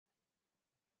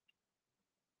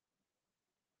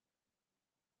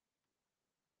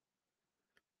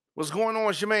What's going on?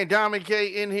 It's your man Diamond K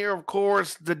in here, of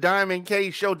course, the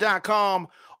DiamondKShow.com,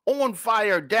 on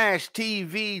fire-tv.com.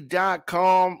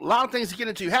 A lot of things to get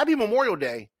into. Happy Memorial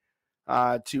Day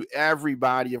to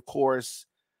everybody, of course.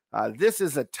 This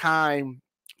is a time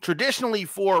traditionally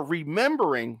for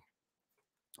remembering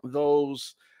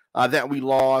those that we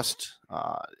lost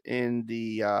in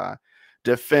the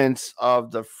defense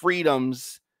of the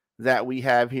freedoms that we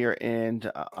have here in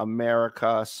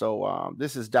America. So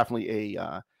this is definitely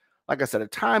like I said, a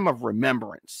time of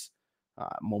remembrance.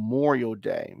 Memorial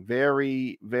Day,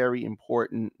 very, very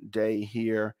important day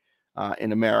here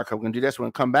in America. We're going to do this. We're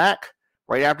going to come back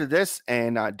right after this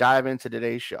and dive into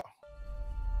today's show.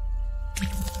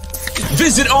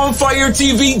 Visit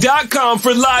OnFireTV.com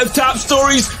for live top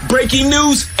stories, breaking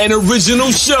news, and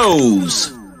original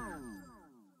shows.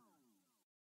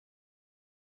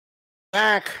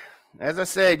 Back. As I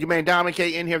said, you man Diamond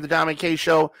K in here, the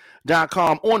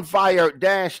DiamondKShow.com, on fire-tv.com.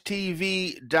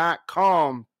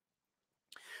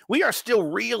 We are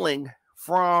still reeling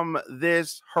from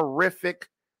this horrific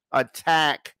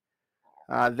attack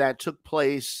that took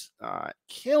place,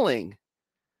 killing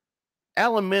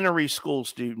elementary school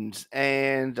students.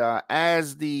 And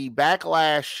as the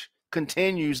backlash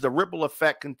continues, the ripple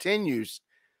effect continues,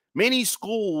 many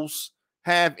schools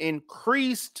have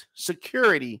increased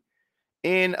security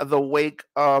in the wake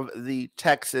of the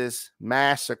Texas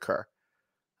massacre.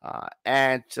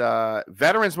 At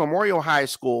Veterans Memorial High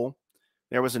School,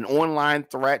 there was an online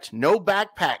threat, no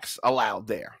backpacks allowed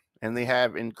there, and they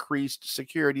have increased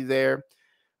security there.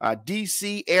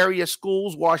 D.C. area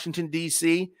schools, Washington,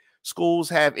 D.C., schools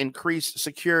have increased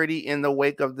security in the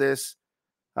wake of this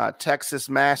Texas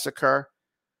massacre,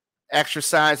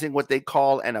 exercising what they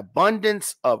call an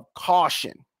abundance of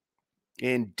caution.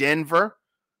 In Denver,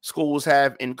 schools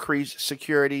have increased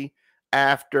security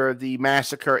after the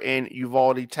massacre in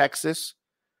Uvalde, Texas.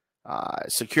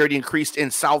 Security increased in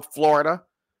South Florida,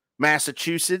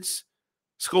 Massachusetts,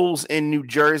 schools in New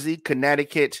Jersey,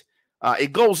 Connecticut.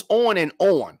 It goes on and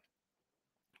on.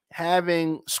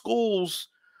 Having schools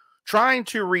trying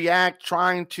to react,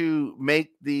 trying to make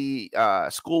the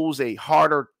schools a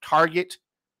harder target,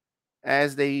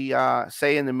 as they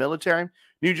say in the military.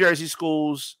 New Jersey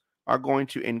schools are going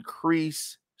to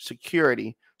increase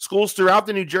security. Schools throughout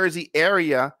the New Jersey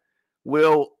area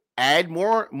will add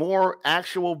more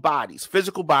actual bodies,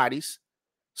 physical bodies,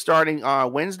 starting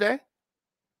Wednesday.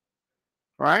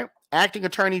 Right? Acting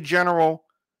Attorney General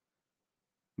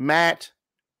Matt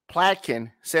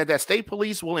Platkin said that state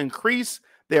police will increase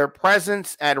their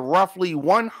presence at roughly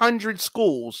 100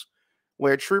 schools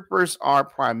where troopers are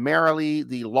primarily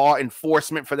the law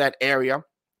enforcement for that area.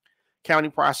 County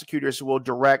prosecutors will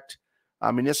direct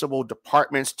municipal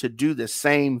departments to do the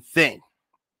same thing.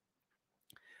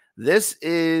 This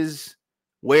is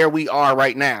where we are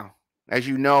right now. As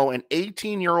you know, an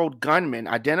 18-year-old gunman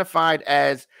identified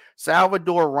as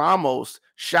Salvador Ramos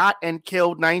shot and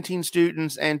killed 19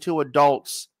 students and 2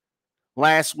 adults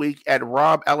last week at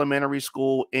Robb Elementary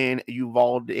School in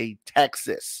Uvalde,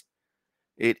 Texas.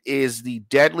 It is the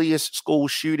deadliest school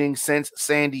shooting since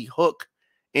Sandy Hook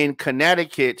in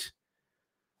Connecticut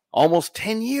almost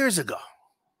 10 years ago.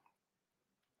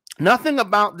 Nothing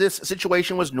about this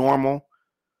situation was normal.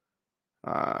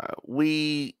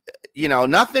 Nothing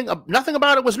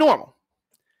about it was normal.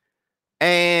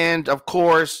 And of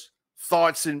course,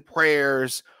 thoughts and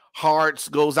prayers, hearts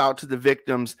goes out to the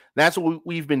victims. That's what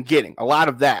we've been getting, a lot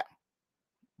of that.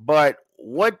 But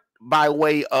what by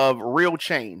way of real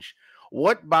change?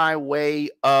 What by way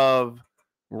of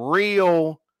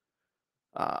real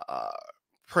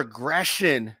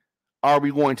progression are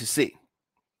we going to see?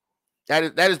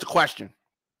 That is the question.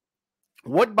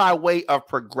 What by way of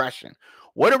progression?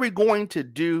 What are we going to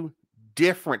do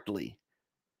differently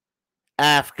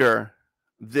after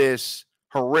this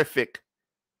horrific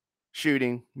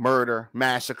shooting, murder,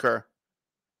 massacre?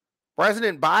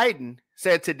 President Biden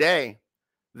said today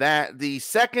that the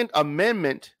Second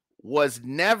Amendment was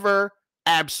never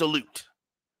absolute.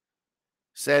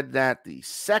 Said that the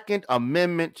Second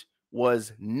Amendment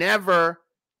was never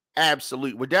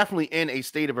absolute. We're definitely in a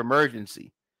state of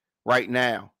emergency right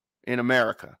now in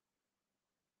America.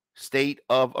 State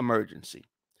of emergency.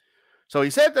 So he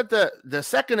said that the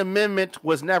Second Amendment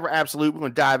was never absolute. We're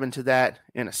going to dive into that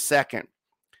in a second.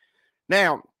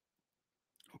 Now,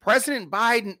 President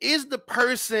Biden is the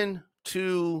person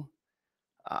to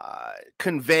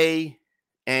convey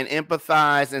and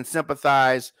empathize and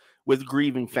sympathize with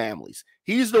grieving families.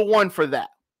 He's the one for that.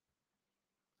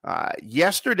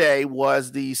 Yesterday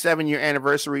was the 7-year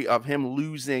anniversary of him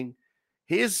losing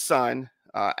his son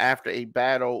after a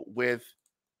battle with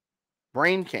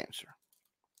brain cancer,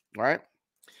 right?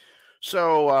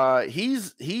 So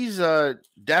he's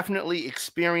definitely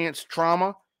experienced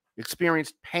trauma,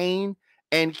 experienced pain,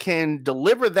 and can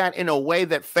deliver that in a way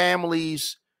that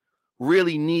families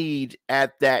really need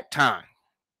at that time.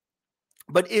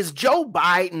 But is Joe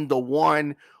Biden the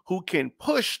one who can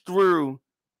push through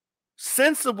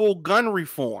sensible gun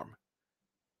reform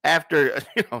after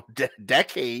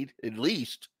decade at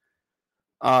least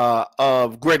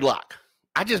of gridlock?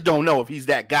 I just don't know if he's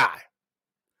that guy,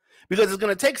 because it's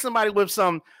going to take somebody with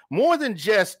some more than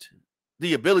just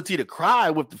the ability to cry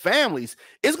with the families.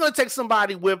 It's going to take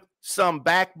somebody with some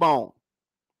backbone.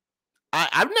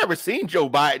 I've never seen Joe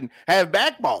Biden have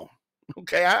backbone.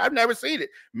 Okay, I've never seen it.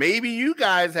 Maybe you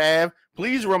guys have.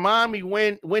 Please remind me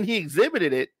when he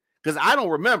exhibited it, because I don't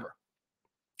remember.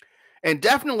 And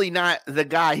definitely not the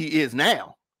guy he is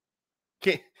now.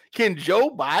 Can Joe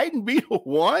Biden be the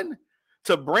one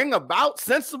to bring about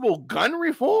sensible gun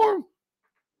reform?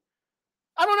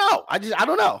 I don't know. I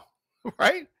don't know.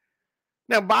 Right?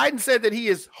 Now, Biden said that he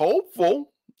is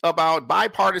hopeful about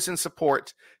bipartisan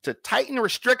support to tighten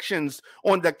restrictions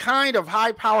on the kind of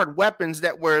high-powered weapons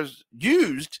that were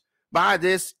used by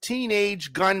this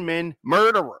teenage gunman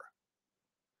murderer.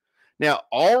 Now,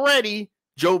 already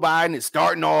Joe Biden is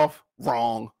starting off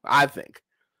wrong, I think.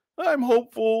 I'm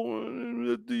hopeful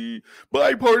that the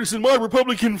bipartisan, my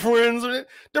Republican friends,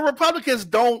 the Republicans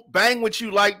don't bang with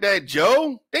you like that,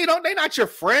 Joe. They're not your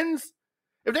friends.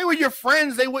 If they were your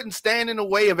friends, they wouldn't stand in the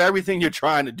way of everything you're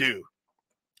trying to do.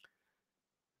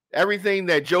 Everything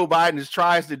that Joe Biden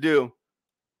tries to do,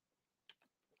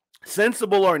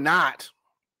 sensible or not,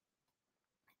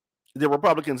 the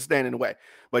Republicans stand in the way.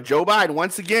 But Joe Biden,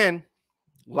 once again,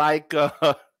 like,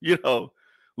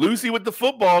 Lucy with the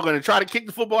football, going to try to kick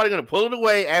the football. They're going to pull it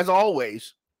away, as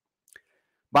always.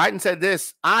 Biden said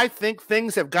this: I think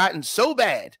things have gotten so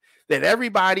bad that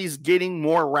everybody's getting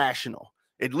more rational.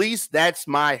 At least that's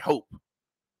my hope,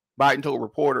 Biden told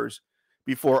reporters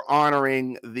before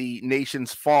honoring the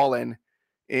nation's fallen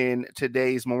in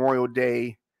today's Memorial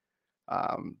Day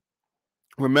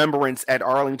remembrance at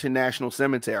Arlington National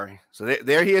Cemetery. So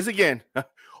there he is again.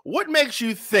 What makes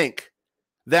you think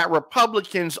that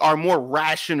Republicans are more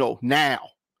rational now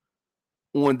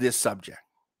on this subject?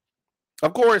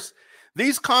 Of course,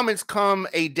 these comments come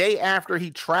a day after he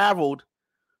traveled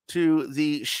to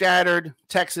the shattered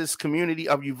Texas community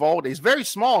of Uvalde. It's a very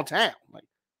small town, like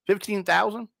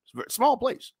 15,000. It's a very small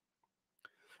place.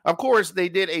 Of course, they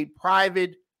did a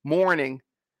private mourning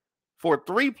for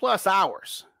 3+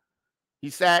 hours. He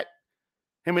sat,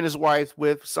 him and his wife,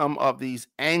 with some of these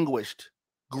anguished,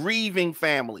 grieving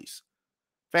families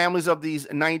of these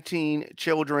 19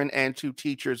 children and 2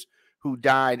 teachers who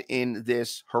died in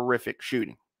this horrific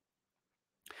shooting.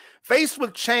 Faced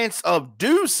with chance of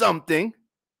do something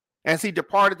as he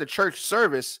departed the church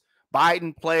service,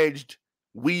 Biden pledged,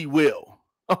 "We will."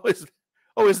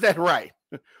 Oh, is that right?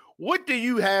 What do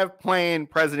you have planned,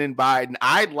 President Biden?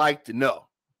 I'd like to know.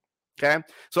 Okay.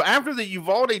 So after the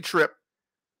Uvalde trip,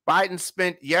 Biden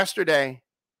spent yesterday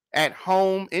at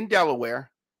home in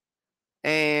Delaware.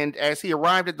 And as he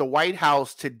arrived at the White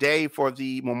House today for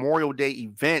the Memorial Day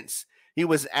events, he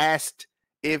was asked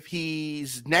if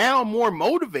he's now more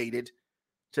motivated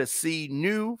to see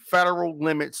new federal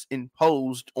limits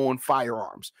imposed on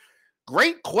firearms.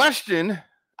 Great question.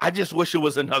 I just wish it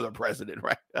was another president,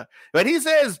 right? But he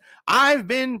says, I've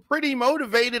been pretty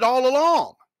motivated all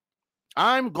along.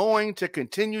 I'm going to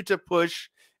continue to push,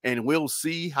 and we'll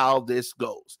see how this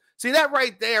goes. See, that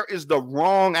right there is the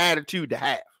wrong attitude to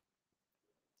have.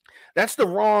 That's the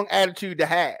wrong attitude to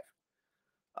have.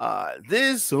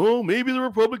 Maybe the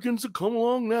Republicans will come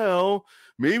along now.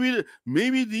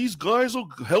 Maybe these guys will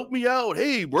help me out.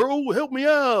 Hey, bro, help me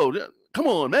out. Come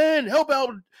on, man, help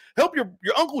out. Help your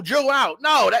Uncle Joe out.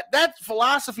 No, that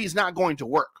philosophy is not going to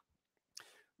work.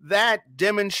 That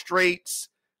demonstrates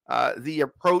the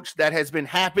approach that has been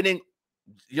happening,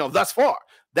 thus far.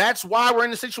 That's why we're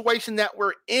in the situation that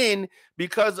we're in,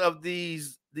 because of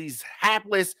these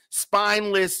hapless,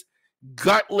 spineless,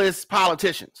 gutless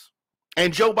politicians.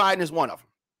 And Joe Biden is one of them.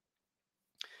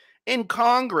 In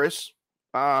Congress,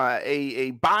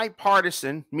 a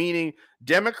bipartisan, meaning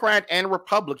Democrat and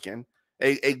Republican,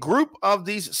 a group of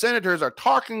these senators are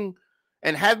talking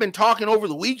and have been talking over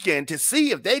the weekend to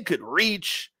see if they could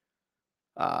reach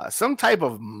some type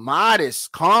of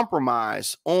modest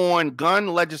compromise on gun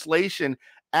legislation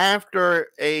after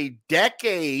a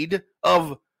decade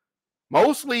of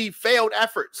mostly failed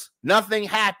efforts. Nothing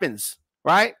happens,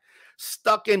 right?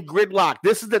 Stuck in gridlock.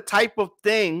 This is the type of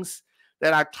things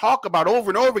that I talk about over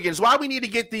and over again. It's why we need to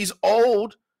get these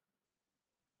old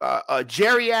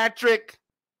geriatric,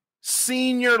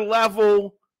 senior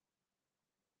level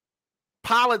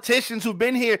politicians who've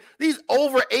been here, these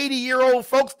over 80-year-old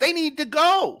folks, they need to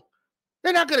go.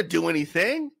 They're not going to do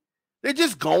anything. They're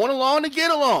just going along to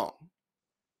get along.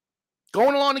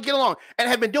 Going along to get along, and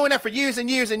have been doing that for years and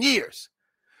years and years.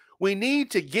 We need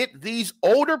to get these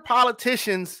older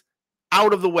politicians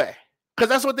out of the way, because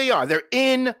that's what they are. They're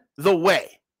in the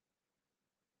way.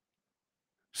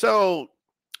 So,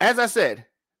 as I said,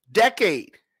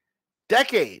 decade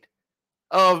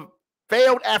of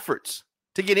failed efforts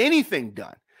to get anything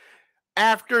done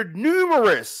after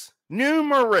numerous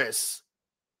murders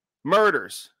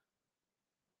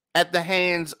at the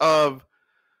hands of,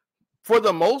 for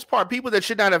the most part, people that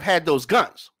should not have had those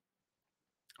guns.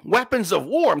 Weapons of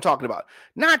war, I'm talking about.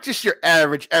 Not just your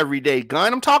average, everyday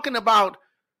gun. I'm talking about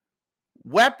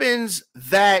weapons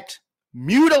that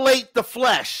mutilate the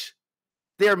flesh.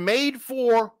 They're made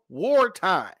for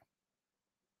wartime.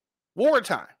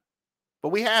 Wartime. But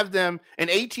we have them, and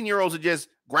 18-year-olds are just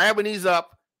grabbing these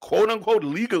up, quote unquote,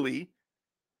 legally,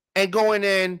 and going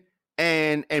in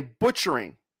and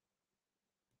butchering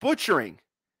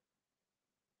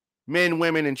men,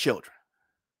 women, and children.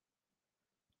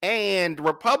 And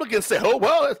Republicans say, oh,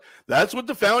 well, that's what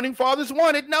the founding fathers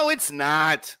wanted. No, it's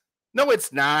not. No,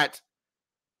 it's not.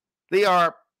 They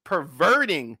are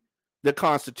perverting the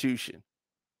Constitution.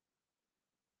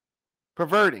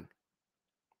 Perverting.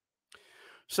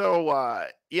 So,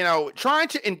 we're trying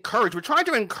to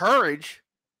encourage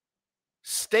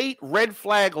state red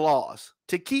flag laws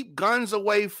to keep guns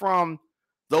away from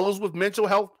those with mental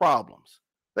health problems.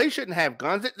 They shouldn't have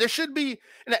guns. There should be.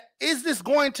 Is this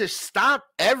going to stop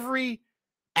every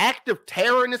act of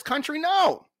terror in this country?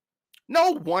 No.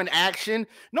 No one action,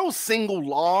 no single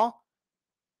law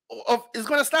is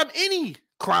going to stop any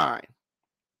crime.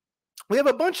 We have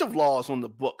a bunch of laws on the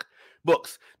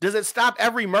books. Does it stop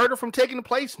every murder from taking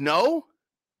place? No.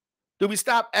 Do we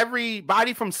stop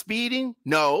everybody from speeding?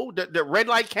 No. The red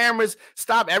light cameras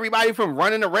stop everybody from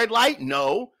running a red light?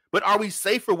 No. But are we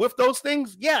safer with those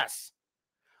things? Yes.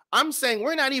 I'm saying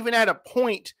we're not even at a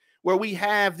point where we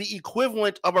have the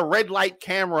equivalent of a red light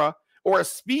camera or a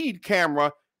speed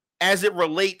camera as it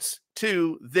relates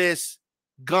to this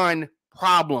gun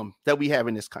problem that we have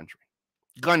in this country.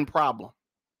 Gun problem.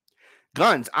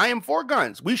 Guns. I am for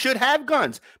guns. We should have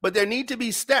guns, but there need to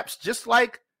be steps, just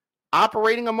like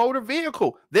operating a motor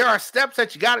vehicle. There are steps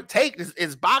that you got to take.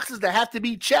 It's boxes that have to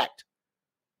be checked.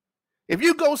 If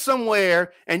you go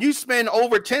somewhere and you spend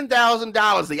over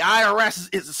 $10,000, the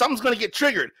IRS something's going to get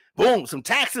triggered. Boom, some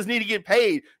taxes need to get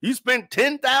paid. You spend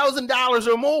 $10,000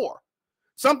 or more.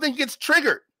 Something gets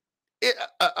triggered.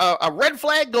 A red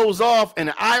flag goes off and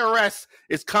the IRS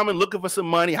is coming looking for some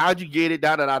money. How'd you get it?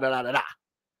 Da, da, da, da, da, da.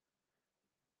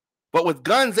 But with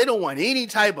guns, they don't want any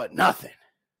type of nothing.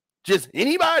 Just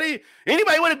anybody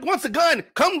wants a gun,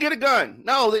 come get a gun.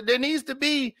 No, there needs to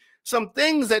be some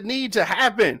things that need to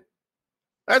happen.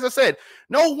 As I said,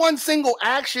 no one single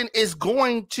action is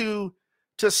going to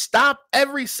stop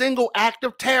every single act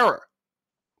of terror.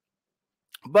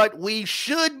 But we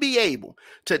should be able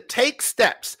to take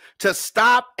steps to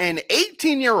stop an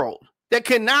 18-year-old that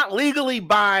cannot legally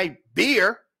buy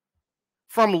beer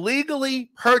from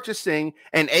legally purchasing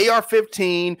an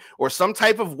AR-15 or some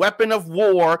type of weapon of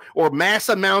war or mass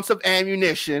amounts of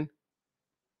ammunition.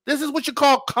 This is what you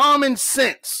call common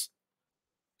sense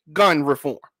gun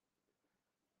reform.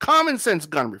 Common sense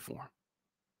gun reform.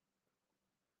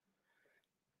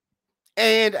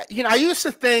 And, I used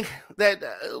to think that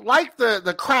like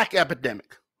the crack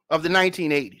epidemic of the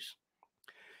 1980s,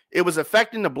 it was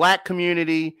affecting the black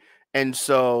community. And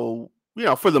so,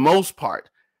 for the most part,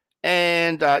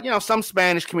 and, some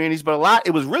Spanish communities, but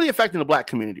it was really affecting the black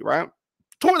community, right?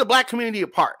 Tore the black community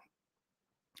apart.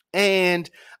 And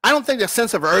I don't think the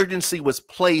sense of urgency was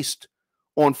placed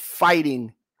on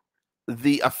fighting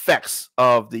the effects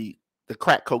of the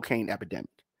crack cocaine epidemic.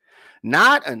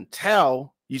 Not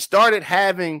until you started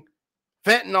having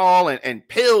fentanyl and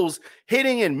pills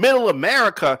hitting in middle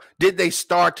America did they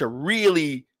start to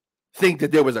really think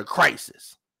that there was a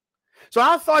crisis. So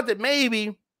I thought that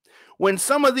maybe when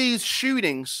some of these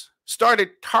shootings started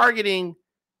targeting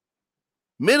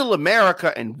middle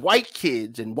America and white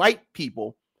kids and white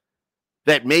people,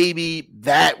 that maybe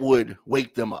that would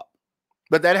wake them up.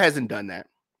 But that hasn't done that.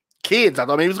 Kids, I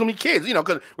thought maybe it was going to be kids,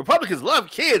 because Republicans love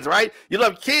kids, right? You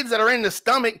love kids that are in the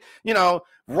stomach,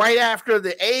 right after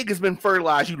the egg has been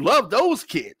fertilized. You love those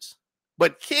kids.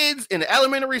 But kids in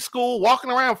elementary school,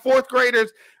 walking around, fourth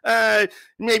graders,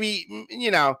 maybe,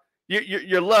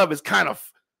 your love is kind of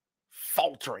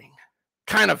faltering,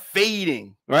 kind of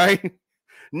fading, right?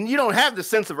 You don't have the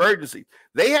sense of urgency.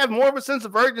 They have more of a sense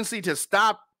of urgency to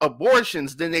stop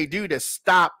abortions than they do to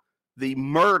stop the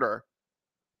murder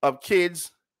of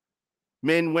kids,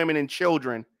 men, women, and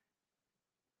children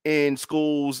in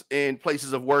schools, in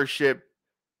places of worship,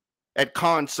 at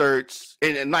concerts,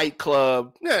 in a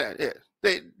nightclub.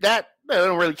 They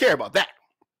don't really care about that.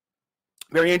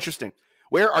 Very interesting.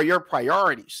 Where are your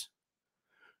priorities?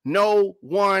 No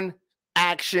one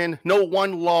action, no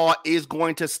one law is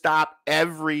going to stop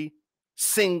every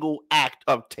single act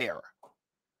of terror.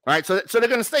 All right, so they're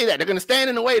going to say that. They're going to stand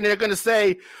in the way, and they're going to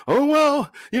say, oh,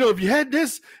 well, if you had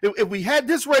this, if we had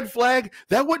this red flag,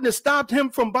 that wouldn't have stopped him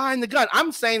from buying the gun.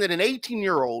 I'm saying that an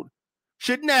 18-year-old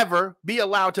should never be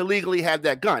allowed to legally have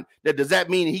that gun. Now, does that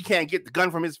mean he can't get the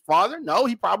gun from his father? No,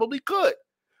 he probably could.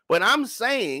 But I'm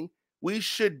saying we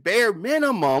should bare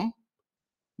minimum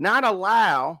not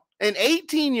allow an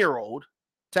 18-year-old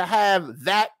to have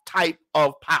that type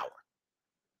of power.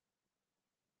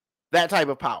 That type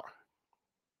of power.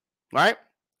 Right?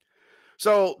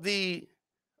 So the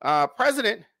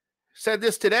president said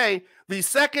this today. The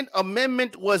Second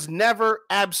Amendment was never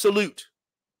absolute,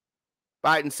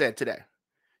 Biden said today.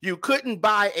 You couldn't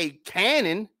buy a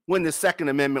cannon when the Second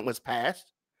Amendment was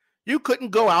passed. You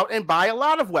couldn't go out and buy a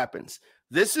lot of weapons.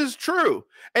 This is true.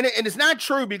 And it's not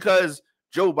true because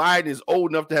Joe Biden is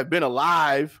old enough to have been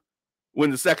alive when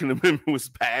the Second Amendment was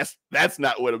passed. That's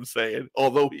not what I'm saying,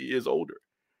 although he is older.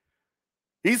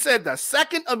 He said the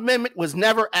Second Amendment was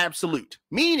never absolute,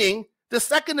 meaning the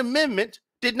Second Amendment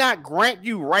did not grant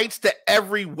you rights to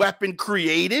every weapon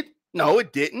created. No,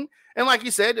 it didn't. And like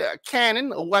you said, a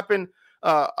cannon, a weapon,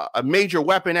 a major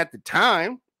weapon at the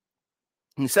time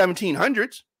in the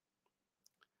 1700s,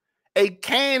 a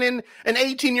cannon, an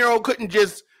 18-year-old couldn't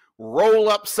just roll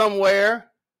up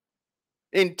somewhere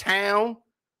in town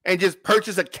and just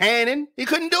purchase a cannon. He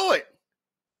couldn't do it.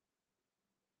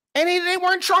 And they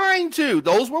weren't trying to.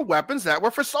 Those were weapons that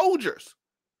were for soldiers.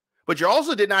 But you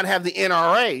also did not have the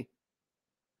NRA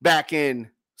back in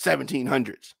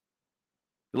 1700s,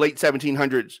 the late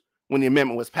 1700s when the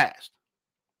amendment was passed.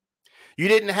 You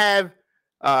didn't have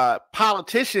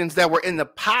politicians that were in the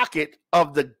pocket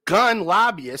of the gun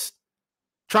lobbyists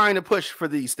trying to push for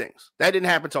these things. That didn't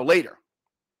happen until later.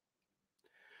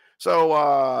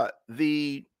 So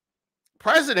the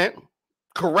president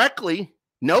correctly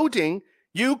noting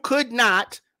you could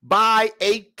not buy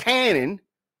a cannon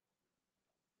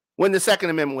when the Second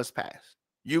Amendment was passed.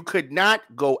 You could not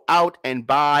go out and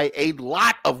buy a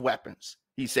lot of weapons,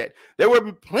 he said. There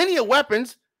were plenty of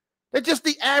weapons that just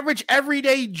the average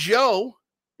everyday Joe,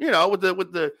 with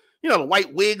the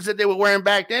white wigs that they were wearing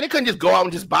back then, they couldn't just go out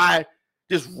and just buy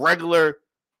just regular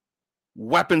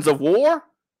weapons of war.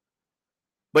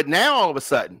 But now all of a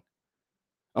sudden,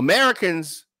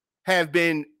 Americans have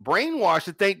been brainwashed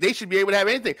to think they should be able to have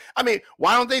anything. I mean,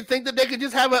 why don't they think that they could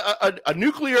just have a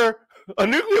nuclear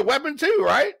weapon too,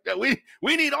 right?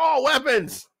 We need all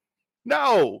weapons.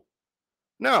 No.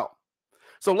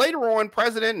 So later on,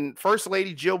 President and First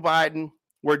Lady Jill Biden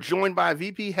were joined by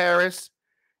VP Harris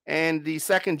and the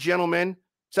second gentleman,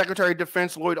 Secretary of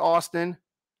Defense Lloyd Austin,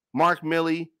 Mark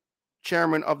Milley,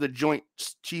 Chairman of the Joint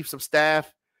Chiefs of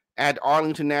Staff at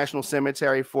Arlington National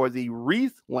Cemetery for the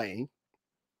wreath laying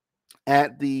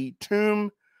at the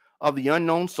tomb of the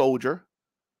unknown soldier.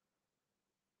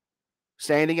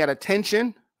 Standing at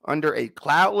attention under a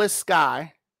cloudless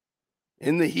sky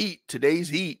in the heat, today's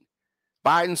heat,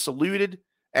 Biden saluted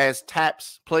as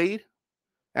taps played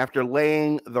after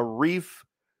laying the wreath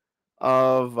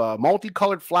of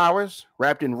multicolored flowers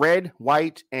wrapped in red,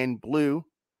 white, and blue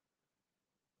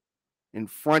in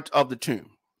front of the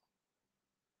tomb.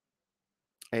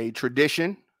 A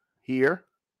tradition here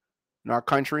in our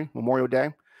country, Memorial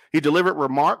Day. He delivered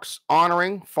remarks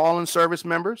honoring fallen service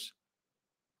members.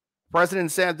 The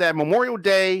president said that Memorial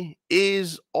Day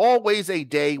is always a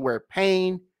day where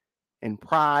pain and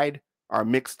pride are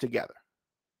mixed together.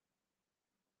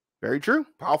 Very true.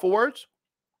 Powerful words.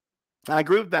 I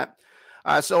agree with that.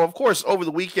 So, of course, over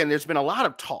the weekend, there's been a lot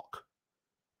of talk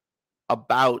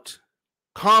about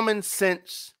common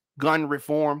sense gun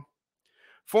reform.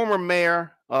 Former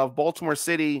mayor of Baltimore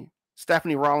City,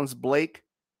 Stephanie Rollins Blake,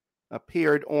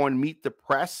 appeared on Meet the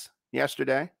Press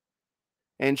yesterday.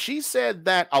 And she said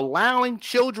that allowing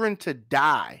children to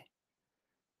die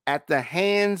at the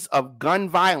hands of gun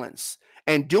violence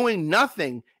and doing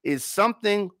nothing is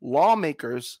something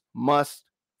lawmakers must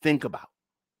think about.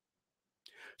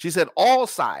 She said all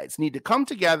sides need to come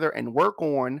together and work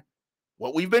on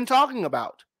what we've been talking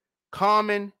about,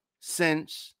 common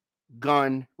sense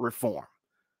gun reform.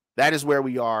 That is where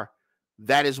we are.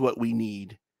 That is what we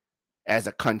need as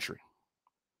a country.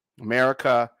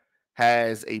 America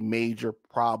has a major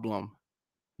problem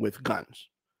with guns.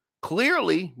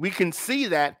 Clearly, we can see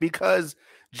that because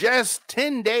just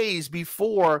 10 days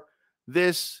before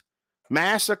this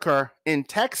massacre in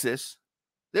Texas,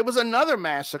 there was another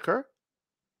massacre.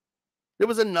 There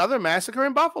was another massacre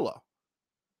in Buffalo.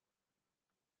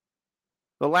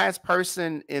 The last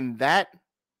person in that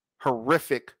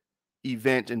horrific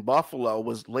event in Buffalo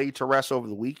was laid to rest over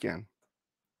the weekend.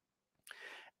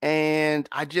 And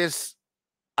I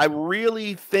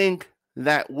really think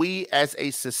that we as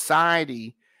a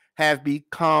society have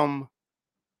become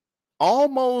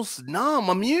almost numb,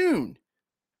 immune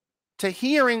to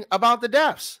hearing about the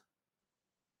deaths.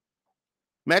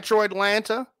 Metro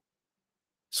Atlanta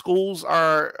schools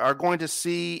are going to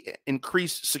see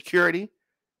increased security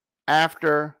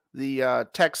after the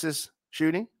Texas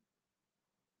shooting.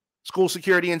 School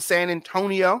security in San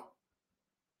Antonio,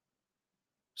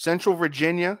 Central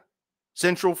Virginia,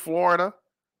 Central Florida,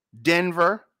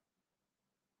 Denver,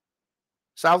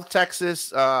 South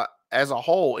Texas as a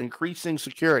whole, increasing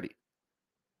security.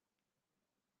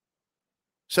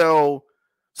 So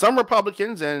some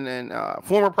Republicans and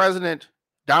former President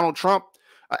Donald Trump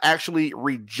actually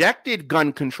rejected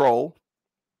gun control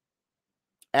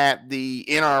at the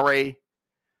NRA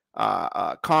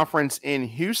conference in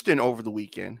Houston over the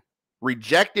weekend,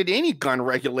 rejected any gun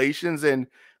regulations and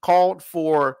called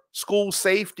for school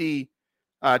safety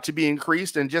to be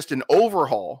increased and just an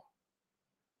overhaul.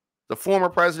 The former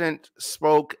president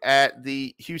spoke at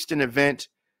the Houston event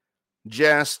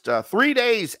just 3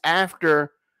 days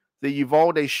after the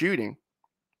Uvalde shooting.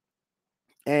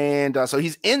 And so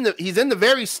he's in the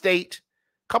very state,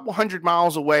 a couple hundred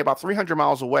miles away, about 300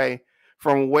 miles away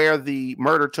from where the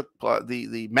murder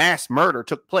the mass murder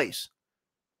took place.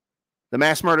 The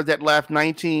mass murder that left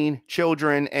 19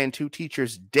 children and 2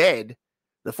 teachers dead.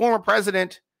 The former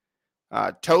president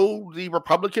toed the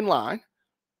Republican line,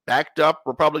 backed up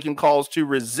Republican calls to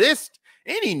resist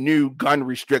any new gun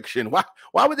restriction. Why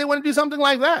would they want to do something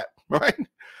like that, right?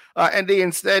 And they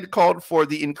instead called for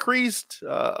the increased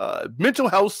mental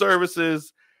health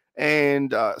services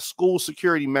and school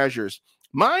security measures.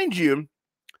 Mind you,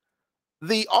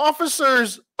 the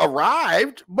officers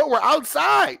arrived, but were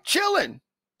outside chilling.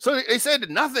 So they said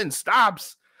that nothing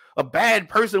stops a bad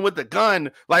person with a gun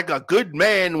like a good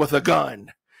man with a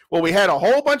gun. Well, we had a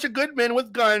whole bunch of good men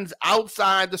with guns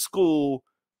outside the school,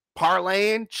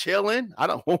 parlaying, chilling. I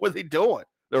don't know, what were they doing?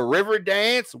 The river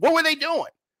dance? What were they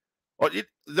doing? Well,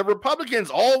 the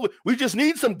Republicans, we just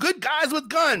need some good guys with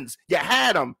guns. You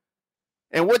had them.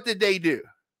 And what did they do?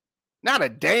 Not a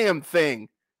damn thing.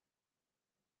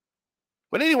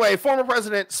 But anyway, former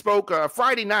president spoke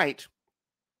Friday night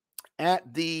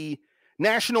at the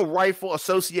National Rifle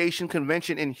Association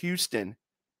convention in Houston.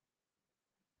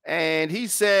 And he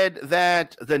said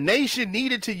that the nation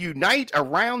needed to unite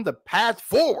around the path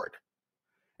forward.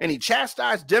 And he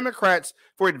chastised Democrats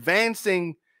for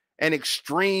advancing an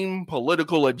extreme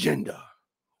political agenda.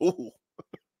 Ooh.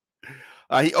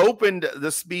 He opened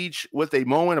the speech with a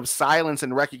moment of silence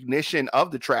and recognition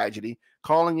of the tragedy,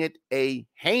 calling it a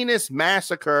heinous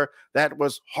massacre that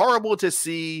was horrible to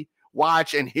see,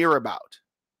 watch, and hear about.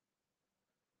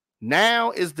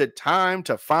 Now is the time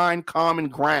to find common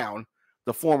ground,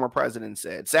 the former president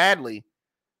said. Sadly,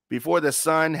 before the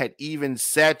sun had even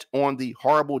set on the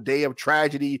horrible day of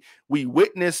tragedy, we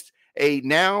witnessed a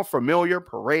now familiar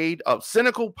parade of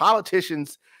cynical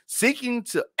politicians seeking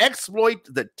to exploit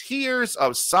the tears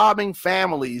of sobbing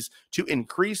families to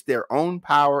increase their own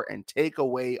power and take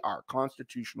away our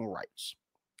constitutional rights.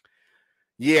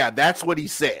 Yeah, that's what he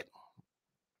said.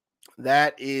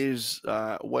 That is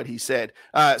what he said.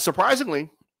 Surprisingly,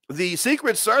 the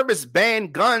Secret Service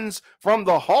banned guns from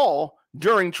the hall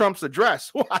during Trump's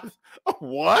address.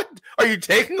 What? Are you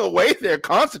taking away their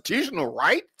constitutional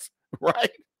rights?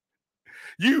 Right?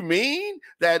 You mean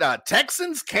that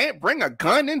Texans can't bring a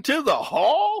gun into the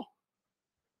hall?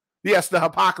 Yes, the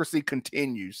hypocrisy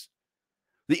continues.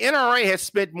 The NRA has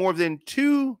spent more than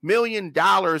 $2 million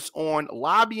on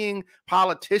lobbying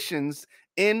politicians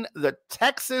in the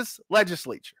Texas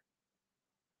legislature.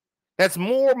 That's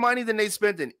more money than they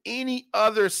spent in any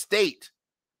other state.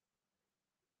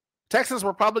 Texas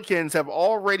Republicans have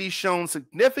already shown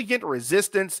significant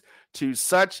resistance to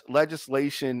such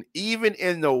legislation, even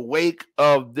in the wake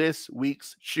of this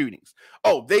week's shootings.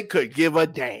 Oh, they could give a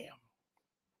damn.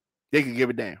 They could give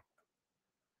a damn.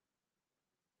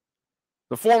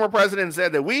 The former president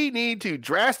said that we need to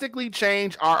drastically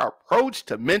change our approach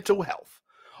to mental health.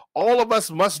 All of us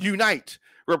must unite,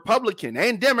 Republican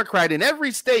and Democrat, in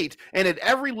every state and at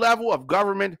every level of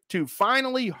government to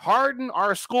finally harden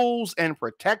our schools and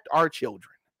protect our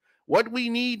children. What we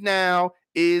need now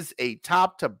is a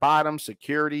top to bottom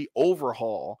security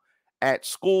overhaul at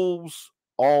schools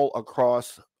all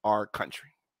across our country.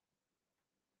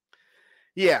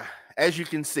 Yeah, as you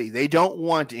can see, they don't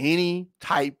want any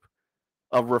type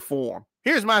of reform.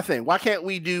 Here's my thing. Why can't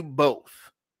we do both?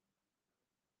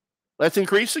 Let's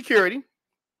increase security,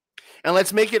 and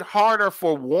let's make it harder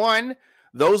for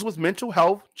those with mental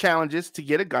health challenges to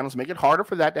get a gun. Let's make it harder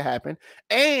for that to happen.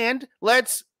 And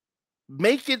let's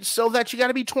make it so that you got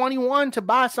to be 21 to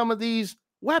buy some of these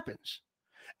weapons,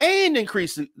 and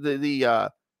increase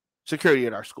the security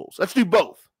at our schools. Let's do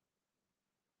both.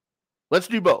 Let's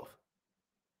do both.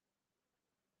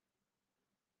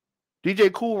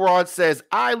 DJ Cool Rod says,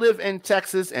 I live in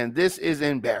Texas, and this is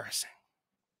embarrassing.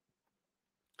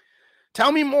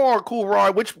 Tell me more, Cool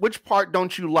Rod. Which part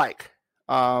don't you like?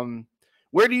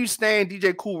 Where do you stand,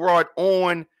 DJ Cool Rod,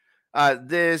 on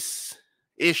this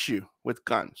issue with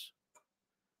guns?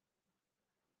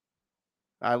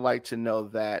 I'd like to know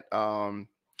that.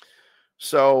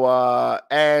 So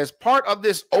as part of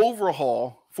this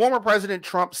overhaul, former President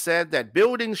Trump said that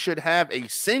buildings should have a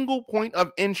single point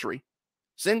of entry.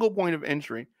 Single point of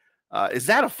entry. Is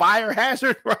that a fire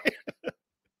hazard, right?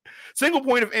 Single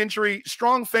point of entry,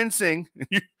 strong fencing.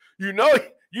 You know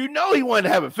he wanted to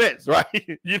have a fence,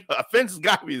 right? A fence has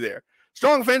got to be there.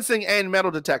 Strong fencing and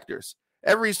metal detectors.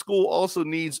 Every school also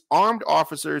needs armed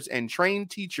officers, and trained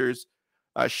teachers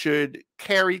should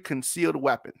carry concealed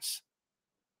weapons.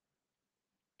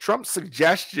 Trump's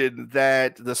suggestion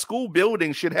that the school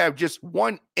building should have just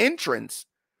one entrance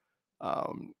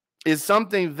is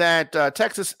something that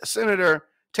Texas Senator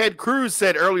Ted Cruz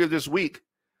said earlier this week.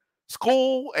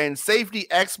 School and safety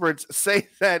experts say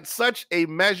that such a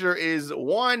measure is,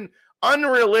 one,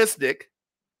 unrealistic.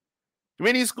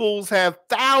 Many schools have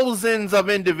thousands of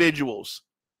individuals.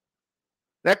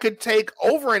 That could take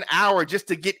over an hour just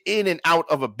to get in and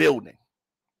out of a building.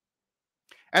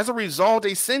 As a result,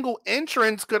 a single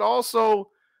entrance could also,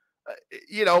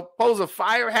 pose a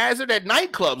fire hazard at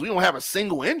nightclubs. We don't have a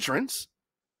single entrance.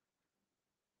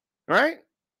 Right?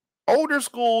 Older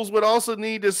schools would also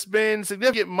need to spend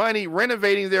significant money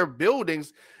renovating their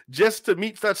buildings just to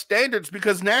meet such standards,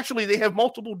 because naturally they have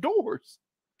multiple doors.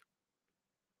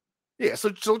 Yeah, so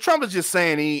Trump is just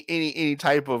saying any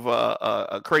type of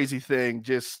a crazy thing.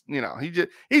 Just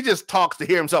he just talks to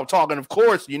hear himself talking. Of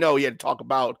course, he had to talk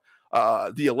about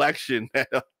the election that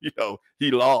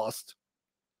he lost.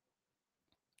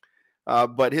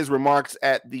 But his remarks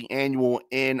at the annual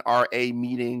NRA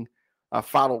meeting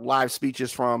followed live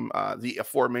speeches from the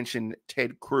aforementioned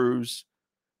Ted Cruz,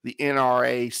 the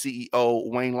NRA CEO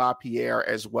Wayne LaPierre,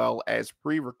 as well as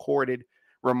pre-recorded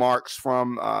remarks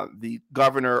from the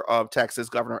governor of Texas,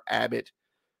 Governor Abbott,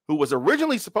 who was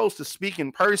originally supposed to speak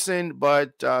in person,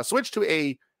 but switched to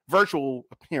a virtual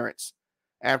appearance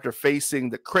after facing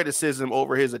the criticism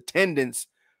over his attendance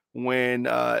when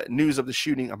news of the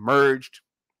shooting emerged.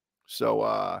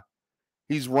 So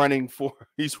he's running for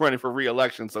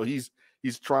re-election. So he's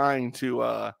trying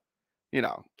to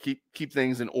keep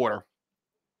things in order.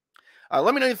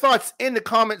 Let me know your thoughts in the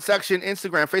comment section.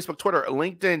 Instagram, Facebook, Twitter,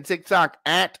 LinkedIn, TikTok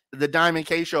at The Diamond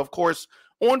K Show. Of course,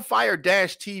 on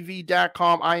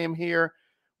fire-tv.com. I am here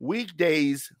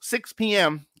weekdays, 6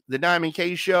 p.m., The Diamond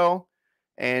K Show.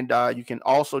 And you can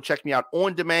also check me out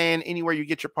on demand anywhere you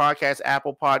get your podcasts: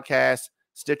 Apple Podcasts,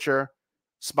 Stitcher,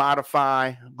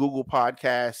 Spotify, Google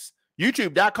Podcasts,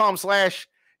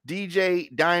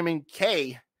 youtube.com/DJ Diamond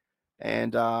K.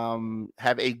 And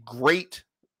have a great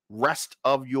rest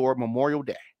of your Memorial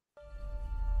Day.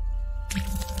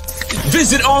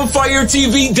 Visit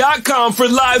OnFireTV.com for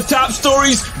live top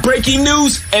stories, breaking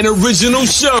news, and original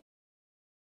shows.